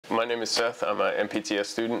My name is Seth. I'm an MPTS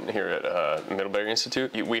student here at Middlebury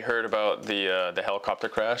Institute. We heard about the helicopter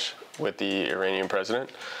crash with the Iranian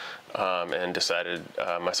president and decided,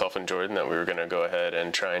 myself and Jordan, that we were going to go ahead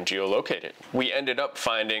and try and geolocate it. We ended up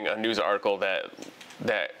finding a news article that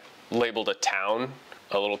labeled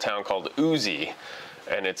a little town called Uzi,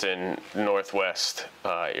 and it's in northwest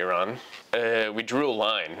Iran. We drew a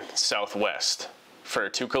line southwest for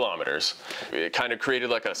 2 kilometers. It kind of created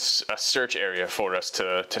like a search area for us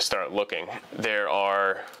to start looking. There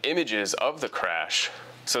are images of the crash.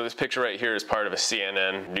 So this picture right here is part of a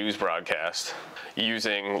CNN news broadcast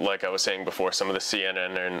using, like I was saying before, some of the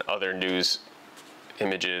CNN and other news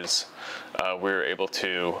images. We were able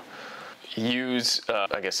to use,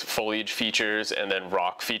 I guess, foliage features and then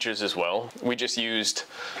rock features as well. We just used,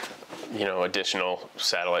 additional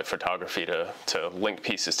satellite photography to link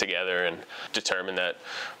pieces together and determine that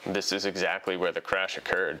this is exactly where the crash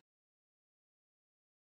occurred.